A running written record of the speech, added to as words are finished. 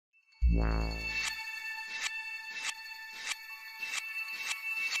Hello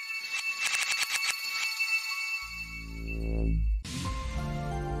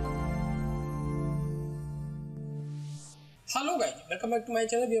guys, welcome back to my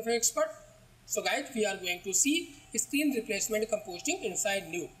channel Vfxexpert. So guys, we are going to see screen replacement compositing inside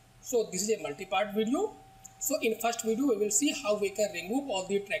Nuke. So this is a multi-part video. So in first video we will see how we can remove all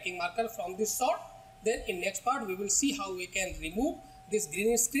the tracking marker from this shot. Then in next part we will see how we can remove these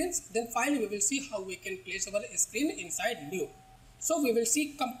green screens. Then finally we will see how we can place our screen inside Nuke. So we will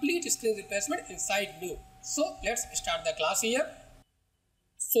see complete screen replacement inside Nuke. So let's start the class here.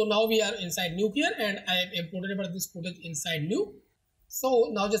 So now we are inside Nuke here and I have imported this footage inside Nuke. So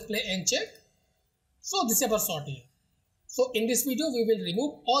now just play and check. So this is our shot here. So in this video we will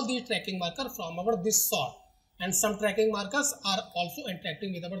remove all the tracking marker from our this shot, and some tracking markers are also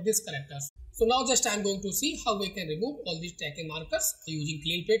interacting with our this characters. So now just I am going to see how we can remove all these tracking markers using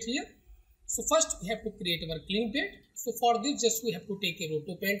clean paint here. So first we have to create our clean paint. So for this just we have to take a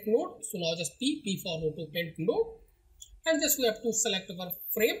roto paint node. So now just P for roto paint node. And just we have to select our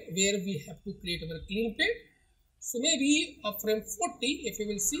frame where we have to create our clean paint. So maybe a frame 40, if you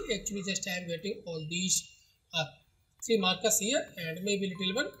will see, actually just I am getting all these three markers here, and maybe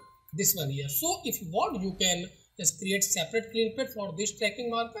little one, this one here. So if you want, you can just create separate clean paint for these tracking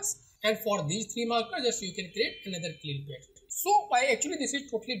markers, and for these three markers just you can create another clean paint. So actually this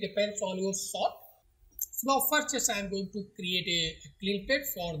is totally depends on your shot. So now first just I am going to create a clean paint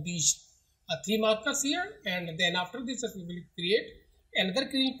for these three markers here, and then after this we will create another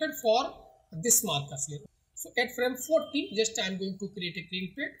clean paint for this markers here. So at frame 40 just I am going to create a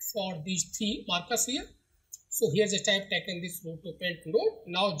clean paint for these three markers here. So here just I have taken this roto paint node.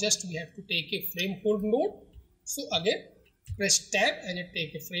 Now just we have to take a frame hold node. So again press tab and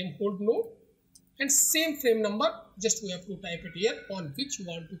take a frame hold node, and same frame number just we have to type it here on which you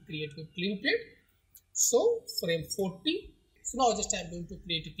want to create your clean paint. So frame 40. So now just I am going to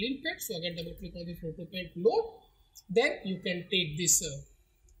create a clean paint. So again double click on the roto paint node. Then you can take this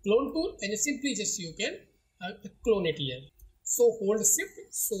clone tool and simply just you can clone it here. So hold shift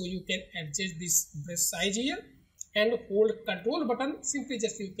so you can adjust this brush size here, and hold control button, simply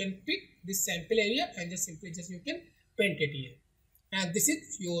just you can pick this sample area and just simply just you can paint it here. And this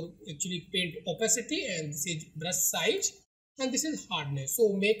is your actually paint opacity, and this is brush size, and this is hardness.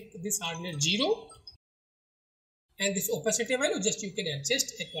 So make this hardness 0. And this opacity value just you can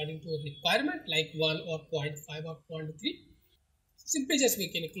adjust according to a requirement like 1 or 0.5 or 0.3. Simply just we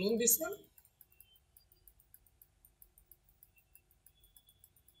can clone this one.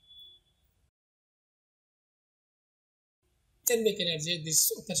 Then we can adjust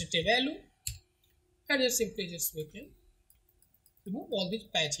this opacity value, and just simply just we can remove all these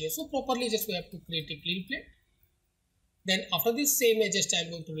patch here. So properly just we have to create a clean plate. Then after this same just I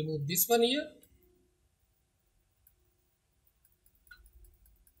am going to remove this one here.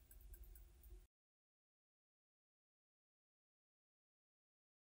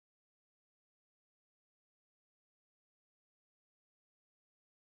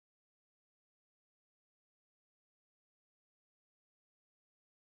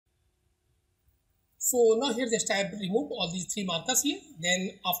 So now here just I have removed all these three markers here.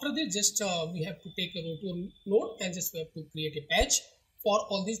 Then after this just we have to take a roto node and just we have to create a patch for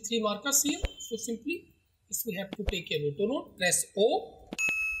all these three markers here. So simply just we have to take a roto node, press O,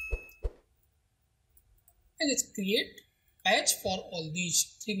 and just create patch for all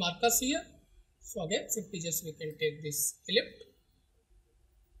these three markers here. So again simply just we can take this ellipse,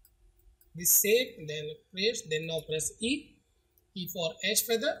 this shape, then press, then now press E for edge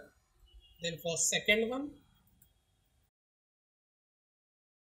feather. Then for second one,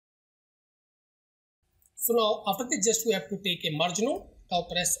 so now after this just we have to take a merge node. Now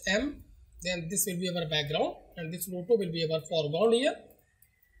press M, then this will be our background and this roto will be our foreground here.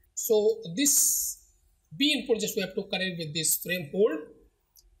 So this B input just we have to connect with this frame hold.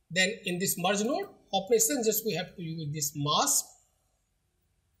 Then in this merge node operation just we have to use this mask.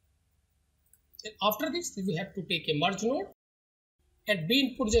 And after this we have to take a merge node. And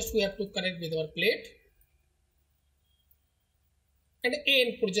B input just we have to connect with our plate, and A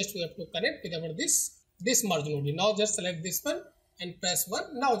input just we have to connect with our this merge node. Now just select this one and press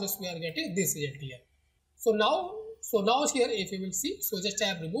 1. Now just we are getting this result here. So now here if you will see, so just I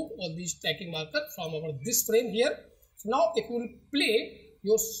have removed all these tracking marker from our this frame here. So now if you will play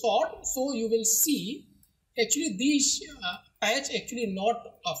your shot, so you will see actually these patch actually not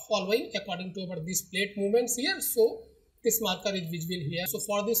following according to our this plate movements here. So this marker is visible here. So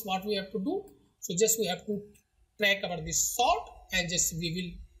for this what we have to do, so just we have to track our this shot and just we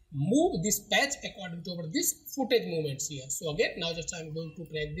will move this patch according to this footage movements here. So again, now just I'm going to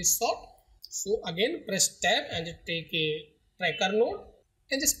drag this shot. So again, press tab and just take a tracker node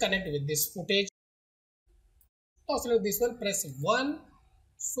and just connect with this footage. Now select this one, press 1.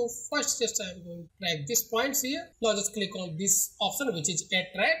 So first just I'm going to drag this points here. Now just click on this option which is add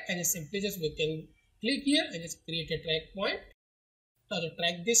track, and just simply just we can click here and just create a track point. Now to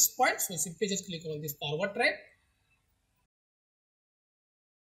track this point, so simply just click on this forward track.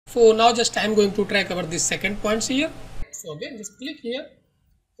 So now just I'm going to track over this second points here. So again just click here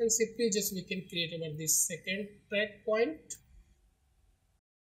and simply just we can create over this second track point.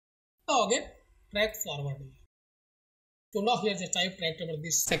 Now again track forward here. So now here just I tracked over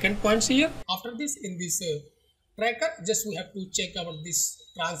this second points here. After this, in this tracker, just we have to check over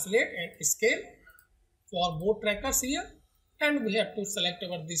this translate and scale for both trackers here, and we have to select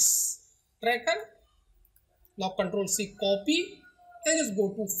over this tracker. Now Control C copy and just go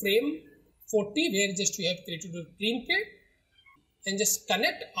to frame 40 where just we have created a clean plate, and just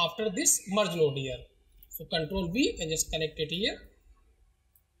connect after this merge node here. So Control V and just connect it here.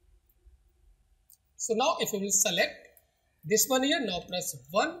 So now if we will select this one here, now press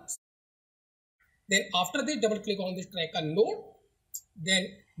 1. Then after this, double click on this tracker node. Then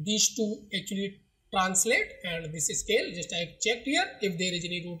these two actually translate and this scale. Just I have checked here. If there is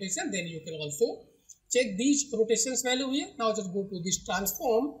any rotation, then you can also check these rotations value here. Now just go to this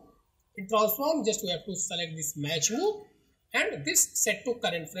transform. In transform, just we have to select this match move, and this set to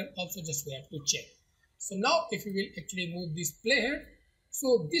current frame also just we have to check. So now if we will actually move this playhead,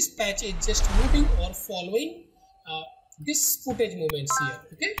 so this patch is just moving or following this footage movements here.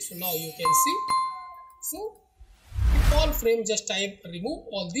 Okay, so now you can see. So in all frame, just I remove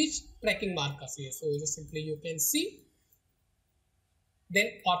all these tracking markers here. So just simply you can see. Then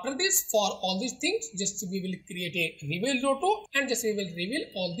after this, for all these things, just we will create a reveal roto, and just we will reveal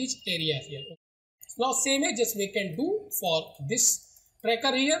all these areas here. So now same way just we can do for this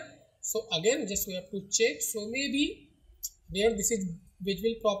tracker here. So again just we have to check. So maybe where this is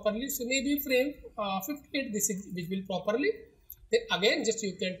visible properly, so maybe frame 58 this is visible properly. Then again just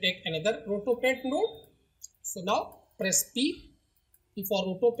you can take another roto paint node. So now press P for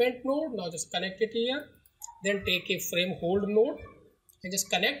roto paint node. Now just connect it here. Then take a frame hold node and just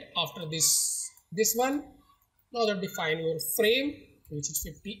connect after this one. Now just define your frame which is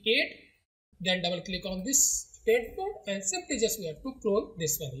 58. Then double click on this paint node and simply just we have to clone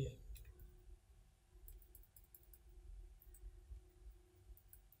this one here.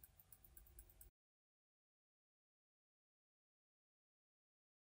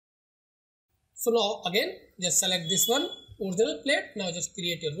 So now again just select this one original plate. Now just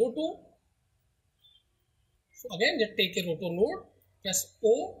create a roto. So again just take a roto node, press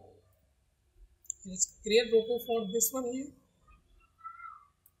O, let's create roto for this one here.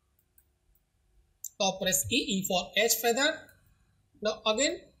 Now press E for edge feather. Now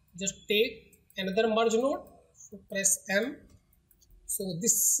again just take another merge node. So press M. So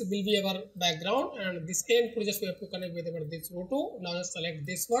this will be our background, and this input just we have to connect with our this roto. Now just select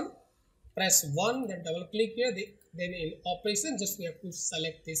this one. Press 1, then double click here. Then in operation just we have to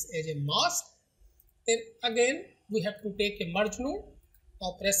select this as a mask. Then again we have to take a merge node.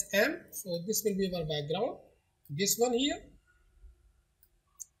 Now press M. So this will be our background, this one here,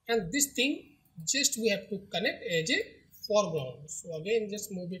 and this thing just we have to connect as a foreground. So again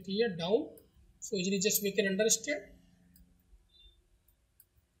just move it here down, so easily just we can understand.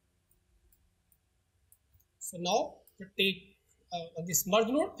 So now we take this merge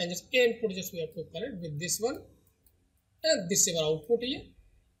node and just input just we have to connect with this one, and this is our output here.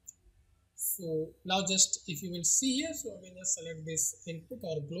 So now just if you will see here, so again just select this input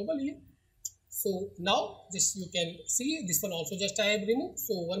or global here. So now just you can see this one also just I have removed.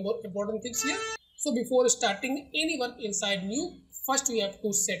 So one more important things here. So before starting any work inside Nuke, first you have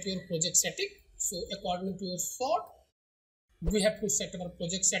to set your project setting. So according to your sort, we have to set our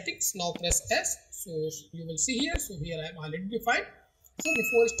project settings. Now press S. So you will see here. So here I have already defined. So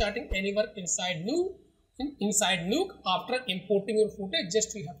before starting any work inside Nuke, after importing your footage,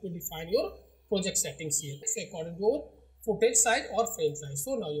 just you have to define your project settings here. So according to your footage size or frame size.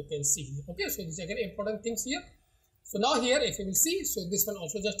 So now you can see. Okay. So these are again important things here. So now here if you will see, so this one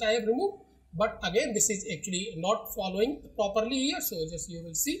also just I have removed. But again this is actually not following properly here. So just you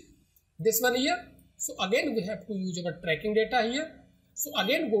will see this one here. So again we have to use our tracking data here. So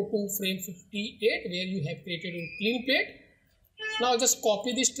again go to frame 58 where you have created a clean plate. Now just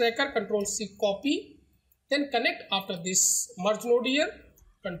copy this tracker, Control C copy, then connect after this merge node here,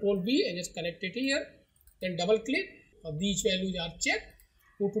 Control V and just connect it here. Then double click, these values are checked.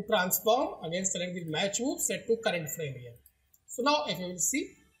 Go to transform, again select the match move, set to current frame here. So now if you will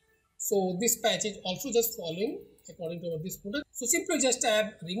see, So this patch is also just following according to this product. So simply just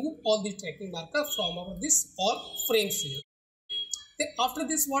remove all the tracking marker from our this all frames here. Then after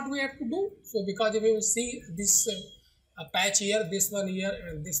this, what we have to do? So because we will see this patch here, this one here,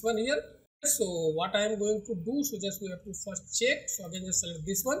 and this one here. So what I am going to do? So just we have to first check. So again, just select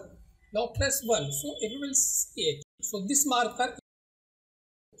this one. Now press 1. So if you will see it, so this marker.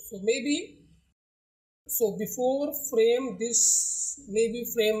 So maybe, so before frame this, maybe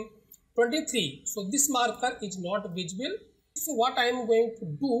frame 23. So this marker is not visible. So what I am going to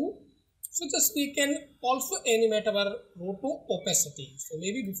do? So just we can also animate our roto opacity. So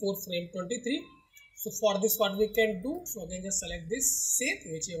maybe before frame 23. So for this, what we can do? So again, just select this shape,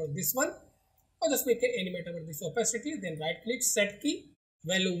 whichever this one, or just we can animate our this opacity. Then right click, set key,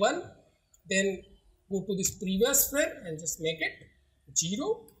 value 1. Then go to this previous frame and just make it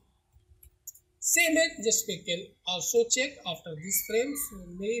 0. Same as just we can also check after this frame. So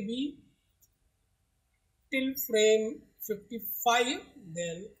maybe till frame 55.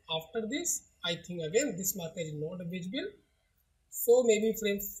 Then after this, I think again this marker is not visible. So maybe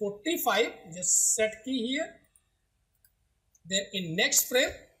frame 45, just set key here. Then in next frame,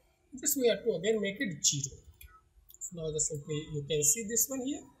 just we have to again make it 0. So now just simply you can see this one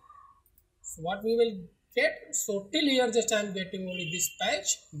here. So what we will get? So till here just I am getting only this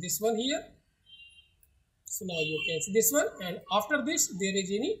patch, this one here. So now you can see this one, and after this there is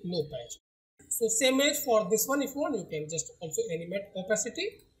any no patch. So same as for this one, if you want, you can just also animate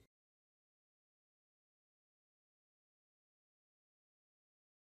opacity.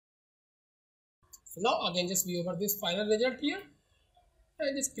 So now again just view over this final result here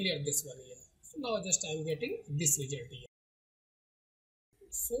and just clear this one here. So now just I am getting this result here.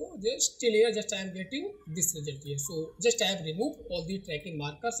 So just till here just I am getting this result here. So just I have removed all the tracking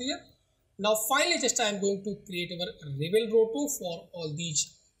markers here. Now finally just I am going to create our reveal roto for all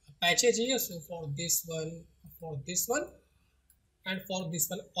these patches here. So for this one, and for this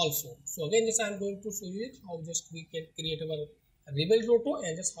one also. So again just I am going to show you how just we can create our reveal roto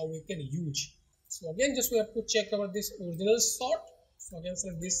and just how we can use. So again just we have to check our this original sort. So again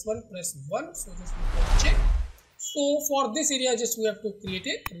select this one, press 1. So just we can check. So for this area just we have to create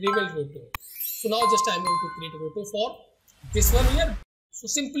a reveal roto. So now just I am going to create a roto for this one here. So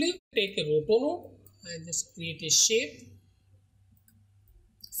simply take a roto node and just create a shape.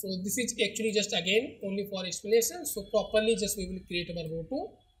 So this is actually just again only for explanation. So properly just we will create our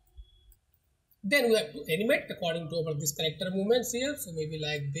roto. Then we have to animate according to our this character movements here. So maybe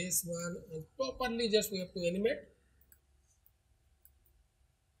like this one, and properly just we have to animate.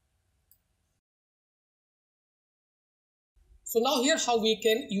 So now here how we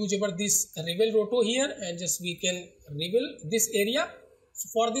can use our this reveal roto here, and just we can reveal this area. So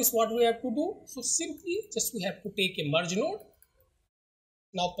for this what we have to do? So simply just we have to take a merge node.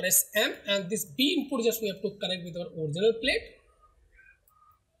 Now press M, and this B input just we have to connect with our original plate.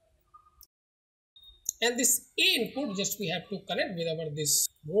 And this A input just we have to connect with our this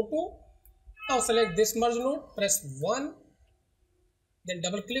roto. Now select this merge node, press 1. Then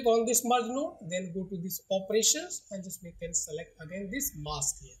double click on this merge node, then go to this operations and just we can select again this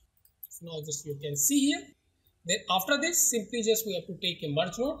mask here. So now just you can see here. Then after this simply just we have to take a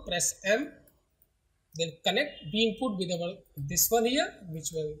merge node, press M, then connect B input with our this one here, which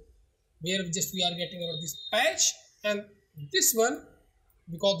one where just we are getting our this patch, and this one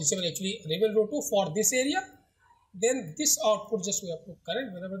because this is actually reveal roto for this area. Then this output just we have to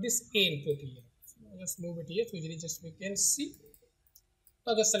connect with our this A input here. So just move it here so easily just we can see.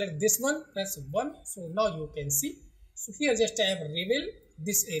 Now just select this one, press 1. So now you can see. So here just I have reveal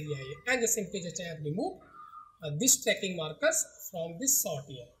this area here, and just simply just I have removed this tracking markers from this sort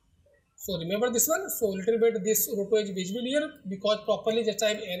here. So remember this one. So little bit this roto is visible here because properly just I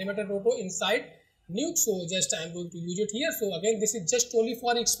have animated roto inside Nuke. So just I am going to use it here. So again this is just only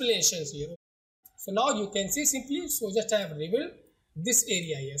for explanations here. So now you can see simply. So just I have revealed this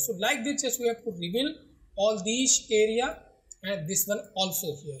area here. So like this just we have to reveal all these area and this one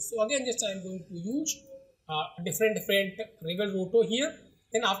also here. So again just I am going to use different reveal roto here.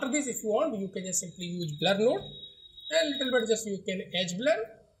 Then after this if you want you can just simply use blur node and little bit just you can edge blur,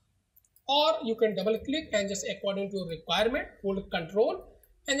 or you can double click and just according to your requirement hold control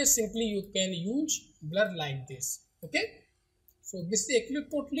and just simply you can use blur like this. Okay, so this is actually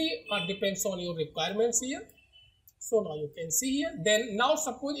totally depends on your requirements here. So now you can see here. Then now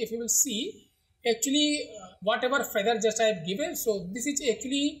suppose if you will see actually whatever feather just I have given, so this is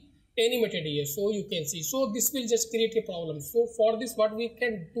actually animated here, so you can see. So this will just create a problem. So for this what we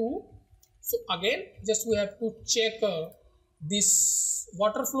can do, so again just we have to check this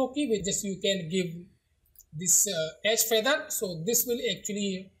water flow key, which just you can give this edge feather. So this will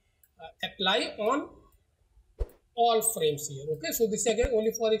actually apply on all frames here. Okay, so this again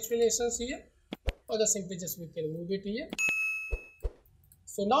only for explanations here, or just simply just we can move it here.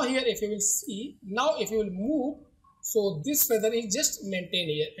 So now here if you will see, now if you will move, so this feather is just maintained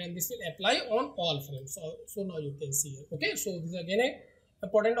here and this will apply on all frames. So now you can see here. Okay, so this is again a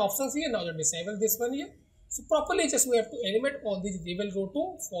important options here. Now let's disable this one here. So properly just we have to animate all these reveal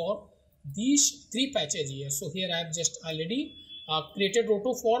roto for these 3 patches here. So here I have just already created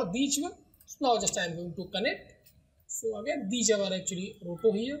roto for these one. So now just I am going to connect. So again these are actually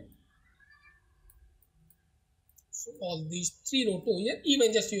roto here. So all these 3 roto here,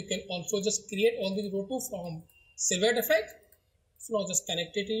 even just you can also just create all these roto from silhouette effect. So now just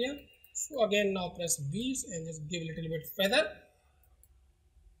connect it here. So again now press these and just give a little bit feather,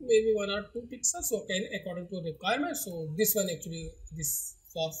 maybe 1 or 2 pixels, okay, according to requirement. So this one actually this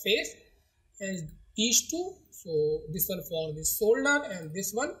for face and these 2, so this one for this shoulder and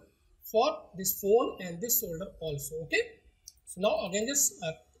this one for this phone and this shoulder also. Okay, so now again just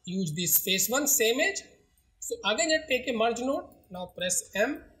use this face one same edge. So again just take a merge node, now press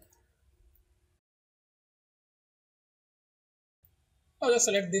M. Now just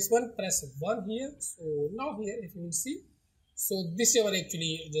select this one, press 1 here. So now here if you will see, so this is our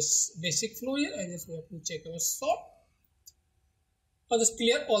actually just basic flow here, and just we have to check our sort. Now just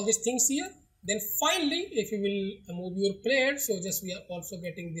clear all these things here. Then finally if you will move your plate, so just we are also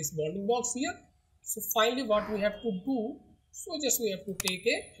getting this bonding box here. So finally what we have to do, so just we have to take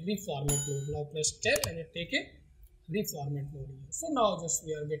a reformat node. Now press tab and take a reformat node here. So now just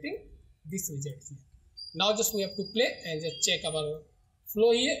we are getting this result here. Now just we have to play and just check our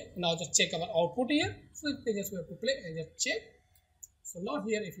flow here. Now just check our output here. So just we have to play and just check. So now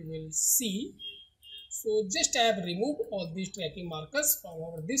here if you will see, so just I have removed all these tracking markers from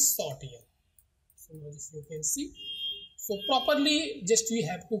our this sort here. So now just you can see. So properly just we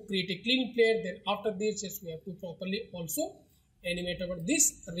have to create a clean plate. Then after this just we have to properly also animate our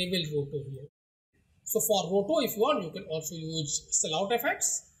this reveal roto here. So for roto if you want, you can also use sellout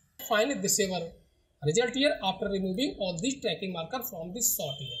effects. Finally this is our result here after removing all these tracking marker from this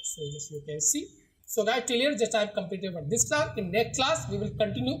sort here. So just you can see. So guys, till here just I have completed this class. In next class we will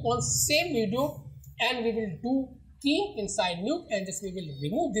continue on same video and we will do keying inside Nuke, and just we will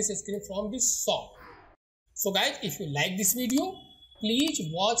remove this screen from this sort. So guys, if you like this video, please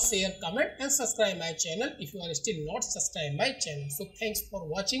watch, share, comment and subscribe my channel if you are still not subscribed my channel. So thanks for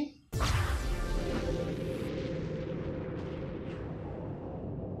watching.